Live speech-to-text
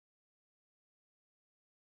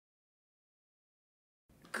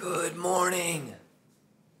Good morning.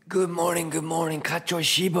 Good morning, good morning. Kacho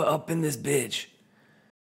Shiba up in this bitch.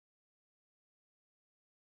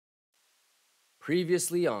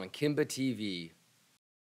 Previously on Kimba TV.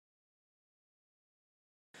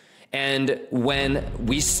 And when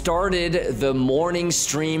we started the morning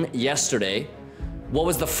stream yesterday, what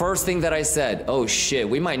was the first thing that I said? Oh shit,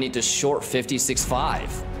 we might need to short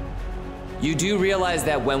 56.5. You do realize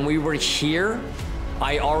that when we were here,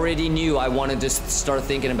 I already knew I wanted to start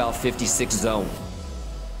thinking about 56 zone.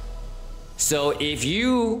 So if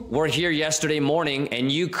you were here yesterday morning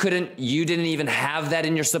and you didn't even have that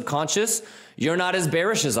in your subconscious, you're not as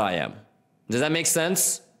bearish as I am. Does that make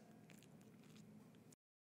sense?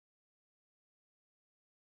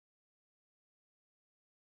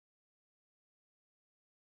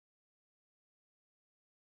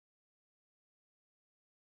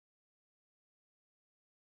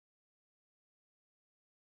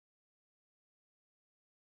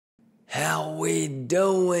 How we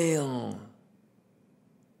doing?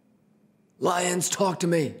 Lions, talk to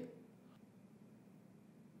me.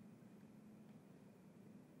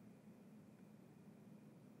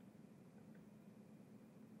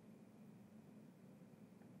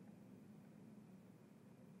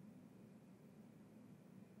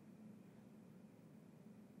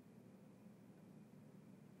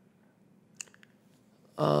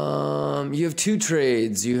 You have two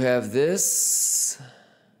trades. You have this.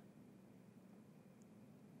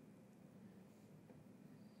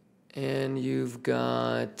 And you've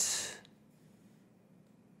got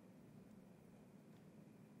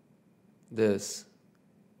this.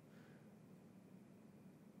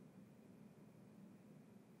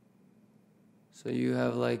 So you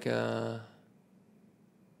have like a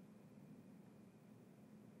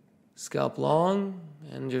scalp long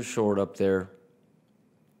and you're short up there.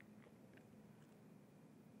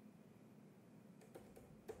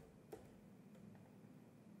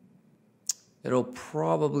 It'll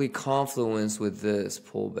probably confluence with this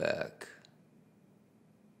pullback.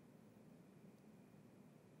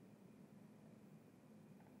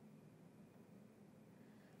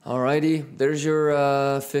 Alrighty, there's your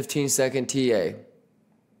 15-second TA.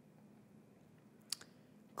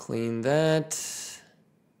 Clean that.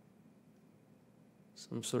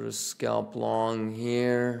 Some sort of scalp long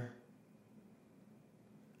here.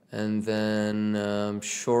 And then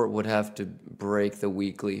short would have to break the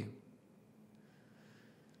weekly.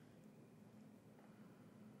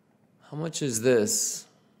 How much is this?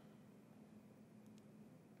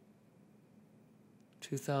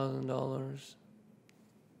 $2,000.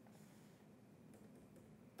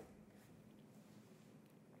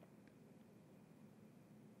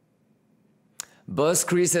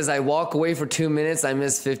 Buscree says, I walk away for 2 minutes, I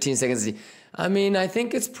miss 15 seconds. I mean, I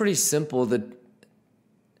think it's pretty simple that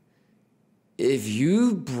if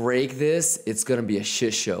you break this, it's gonna be a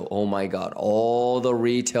shit show. Oh my God, all the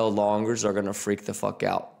retail longers are gonna freak the fuck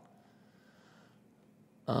out.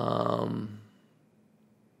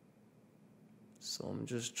 So I'm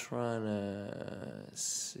just trying to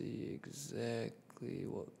see exactly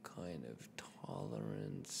what kind of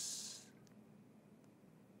tolerance.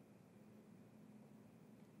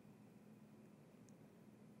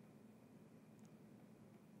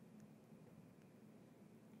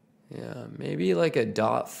 Yeah, maybe like a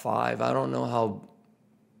 .5. I don't know how.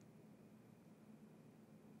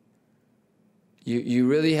 You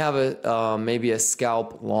really have a maybe a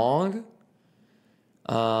scalp long,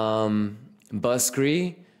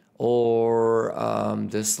 Buscree, or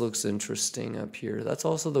this looks interesting up here. That's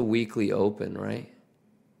also the weekly open, right?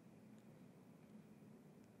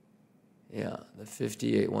 Yeah, the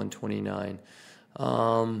 58,129.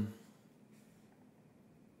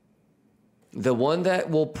 The one that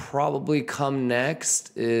will probably come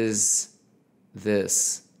next is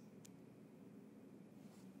this.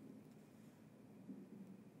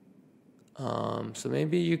 So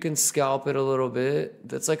maybe you can scalp it a little bit.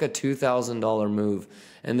 That's like a $2,000 move.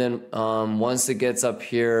 And then once it gets up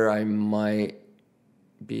here, I might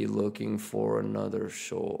be looking for another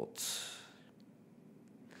short.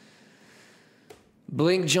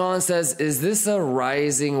 Blink John says, is this a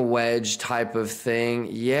rising wedge type of thing?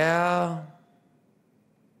 Yeah.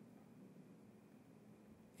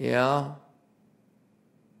 Yeah.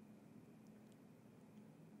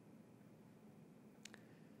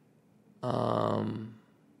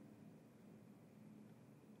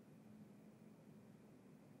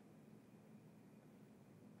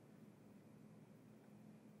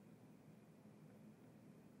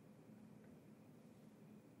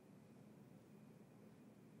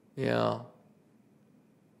 Yeah.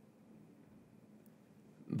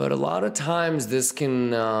 But a lot of times this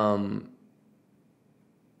can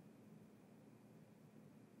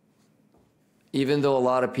Even though a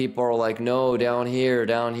lot of people are like, no, down here,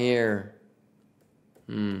 down here.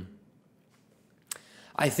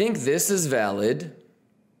 I think this is valid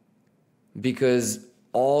because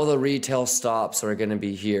all the retail stops are going to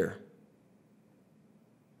be here.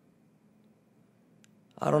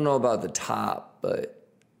 I don't know about the top, but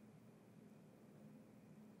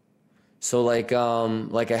so like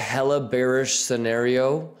a hella bearish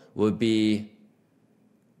scenario would be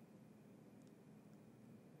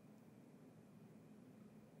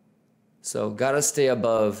so gotta stay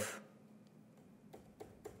above.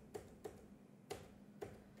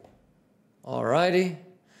 Alrighty.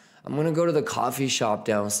 I'm gonna go to the coffee shop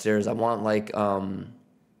downstairs. I want like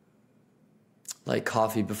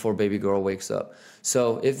coffee before baby girl wakes up.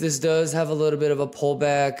 So if this does have a little bit of a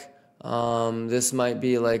pullback, this might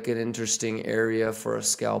be like an interesting area for a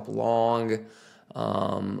scalp long.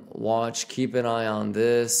 Watch, keep an eye on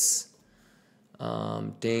this.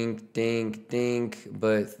 Dink, dink, dink,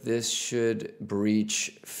 but this should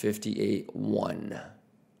breach 58.1.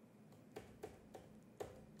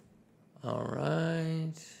 All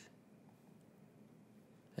right.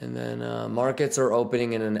 And then markets are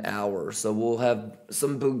opening in an hour, so we'll have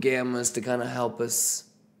some Bugammas to kind of help us.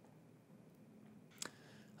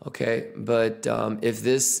 Okay, but if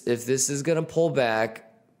this is gonna pull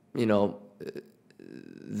back, you know,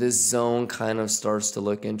 this zone kind of starts to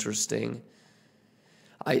look interesting.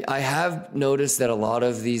 I have noticed that a lot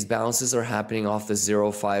of these bounces are happening off the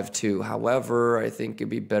 0.52. However, I think it'd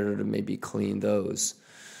be better to maybe clean those.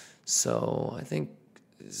 So I think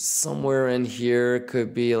somewhere in here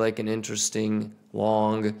could be like an interesting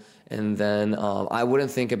long, and then I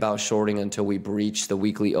wouldn't think about shorting until we breach the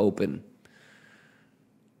weekly open.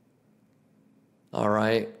 All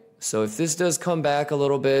right, so if this does come back a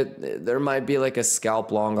little bit, there might be like a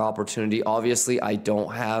scalp long opportunity. Obviously, I'm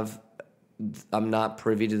not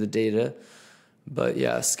privy to the data, but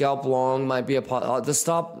yeah, scalp long might be the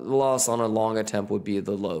stop loss on a long attempt would be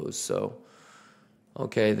the lows. So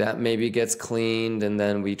okay, that maybe gets cleaned, and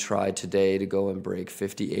then we try today to go and break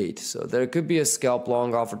 58. So there could be a scalp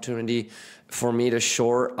long opportunity. For me to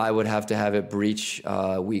short, I would have to have it breach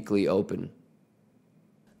weekly open.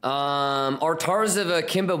 Artarzeva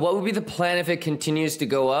Kimba, what would be the plan if it continues to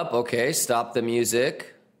go up? Okay, stop the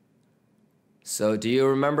music. So do you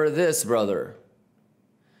remember this, brother?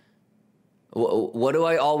 What do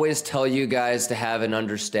I always tell you guys to have an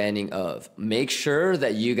understanding of? Make sure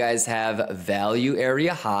that you guys have value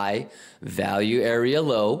area high, value area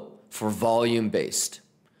low for volume based.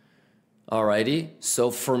 Alrighty,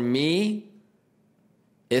 so for me,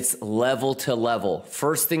 it's level to level.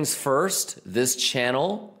 First things first, this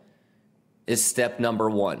channel is step number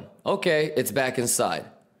 1. Okay, it's back inside.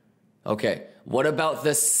 Okay, what about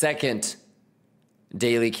the second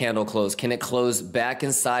daily candle close? Can it close back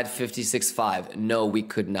inside 56.5? No, we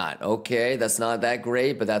could not. Okay, that's not that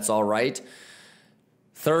great, but that's all right.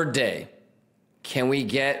 Third day, can we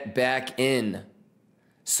get back in?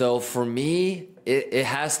 So for me, it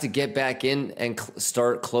has to get back in and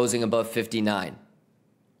start closing above 59.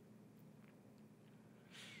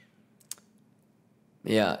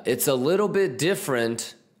 Yeah, it's a little bit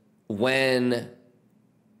different when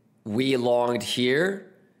we longed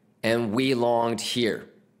here and we longed here.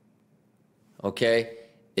 Okay,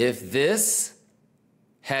 if this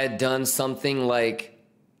had done something like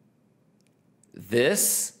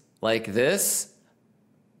this,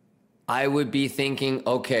 I would be thinking,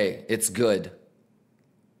 okay, it's good.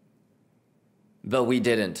 But we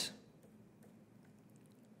didn't.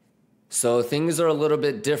 So things are a little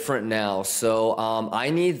bit different now. So I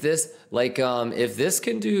need this, like if this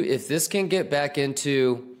can get back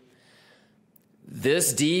into,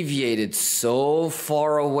 this deviated so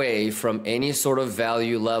far away from any sort of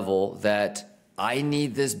value level that I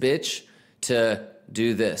need this bitch to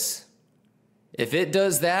do this. If it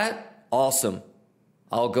does that, awesome.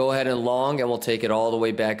 I'll go ahead and long and we'll take it all the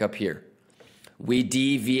way back up here. We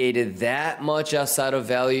deviated that much outside of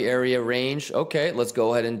value area range. Okay, let's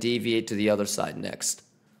go ahead and deviate to the other side next.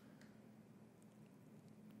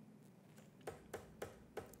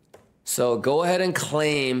 So go ahead and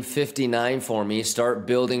claim 59 for me. Start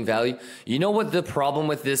building value. You know what the problem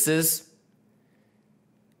with this is?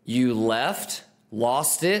 You left,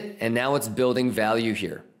 lost it, and now it's building value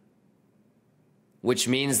here. Which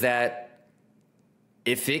means that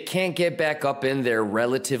if it can't get back up in there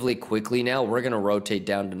relatively quickly now, we're going to rotate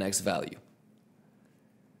down to next value.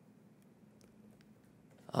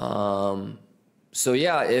 So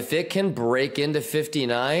yeah, if it can break into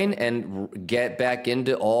 59 and get back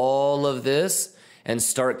into all of this and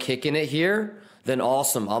start kicking it here, then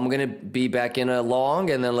awesome. I'm going to be back in a long,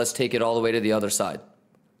 and then let's take it all the way to the other side.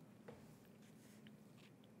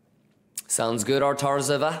 Sounds good,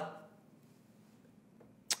 Artarzeva.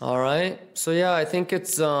 All right. So yeah, I think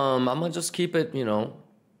it's I'm gonna just keep it, you know.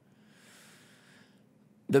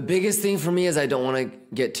 The biggest thing for me is I don't want to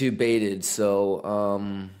get too baited. So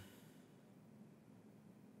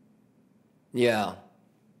yeah.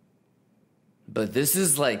 But this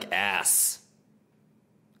is like ass.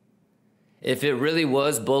 If it really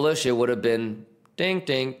was bullish, it would have been ding,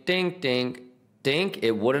 ding, ding, ding, ding.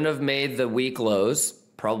 It wouldn't have made the weak lows,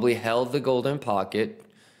 probably held the golden pocket,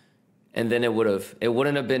 and then it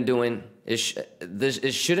wouldn't have been doing, it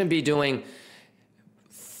shouldn't be doing,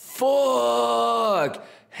 fuck,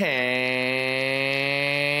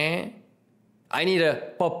 I need a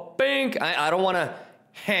pink. I don't want to,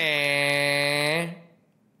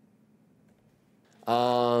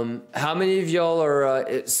 how many of y'all are,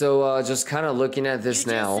 just kind of looking at this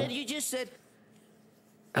now. You just said.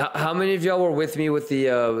 How many of y'all were with me with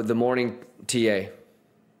the morning TA?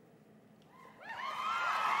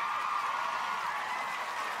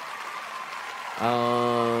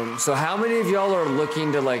 So how many of y'all are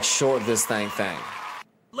looking to like short this thing?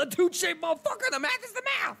 Latuche, motherfucker, the math is the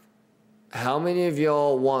math. How many of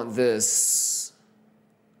y'all want this?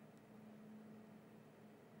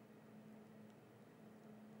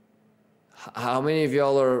 How many of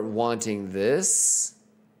y'all are wanting this?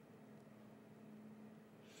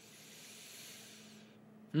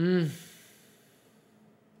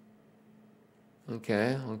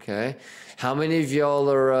 Okay. How many of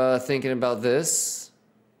y'all are thinking about this?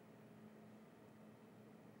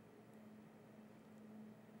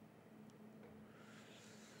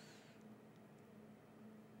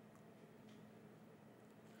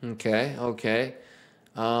 Okay.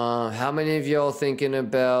 How many of y'all thinking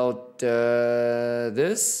about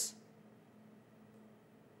this?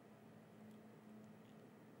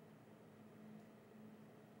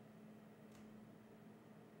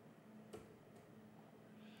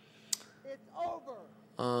 It's over.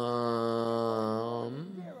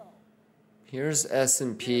 Here's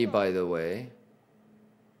S&P, by the way.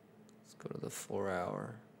 Let's go to the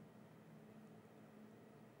 4-hour.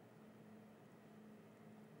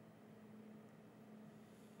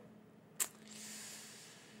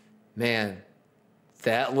 Man,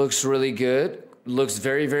 that looks really good. Looks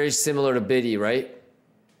very, very similar to Biddy, right?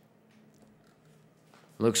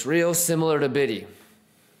 Looks real similar to Biddy.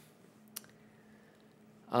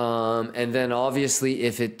 And then obviously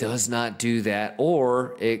if it does not do that,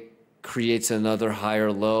 or it creates another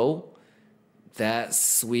higher low, that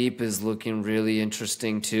sweep is looking really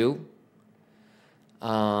interesting too.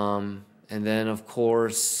 And then of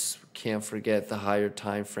course, can't forget the higher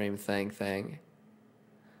time frame thing.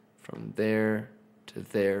 From there to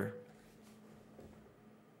there.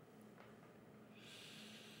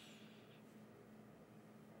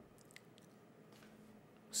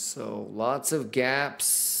 So lots of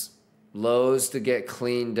gaps, lows to get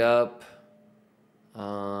cleaned up.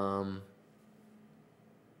 So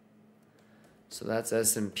that's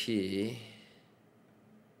S&P.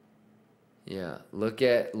 Yeah, look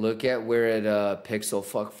at where it pixel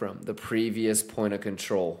fuck from, the previous point of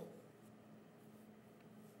control.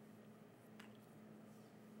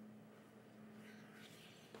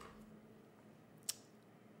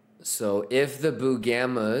 So if the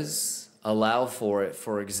Boogammas allow for it,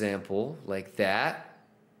 for example, like that,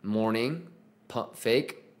 morning, pump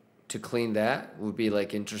fake, to clean that would be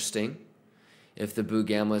like interesting. If the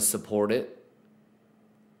Boogammas support it.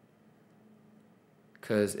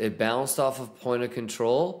 Because it bounced off of point of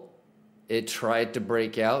control, it tried to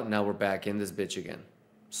break out, now we're back in this bitch again.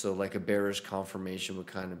 So like a bearish confirmation would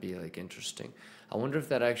kind of be like interesting. I wonder if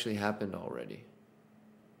that actually happened already.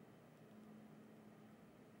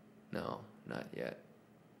 No, not yet.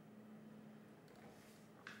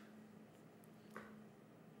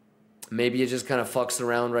 Maybe it just kind of fucks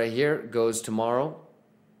around right here, goes tomorrow.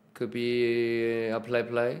 Could be a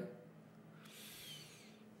play.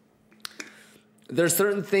 There's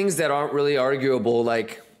certain things that aren't really arguable,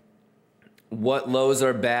 like what lows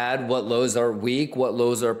are bad, what lows are weak, what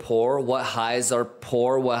lows are poor, what highs are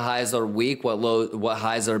poor, what highs are weak, what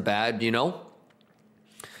highs are bad, you know?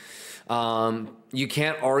 You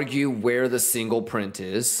can't argue where the single print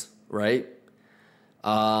is, right?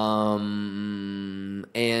 And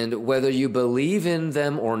whether you believe in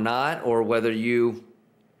them or not, or whether you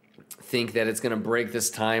think that it's going to break this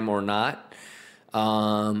time or not,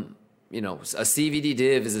 you know, a CVD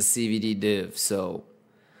div is a CVD div. So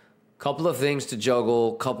couple of things to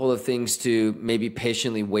juggle, couple of things to maybe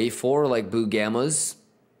patiently wait for, like Boogammas.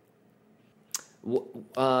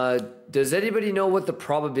 Does anybody know what the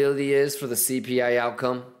probability is for the CPI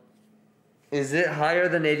outcome? Is it higher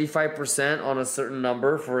than 85% on a certain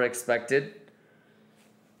number for expected?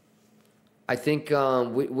 I think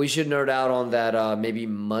we should nerd out on that maybe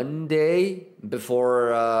Monday before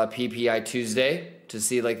PPI Tuesday to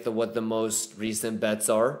see like what the most recent bets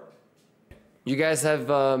are. You guys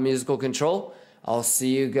have musical control. I'll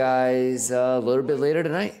see you guys a little bit later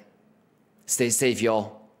tonight. Stay safe,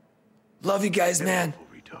 y'all. Love you guys, man.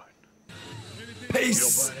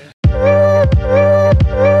 Peace.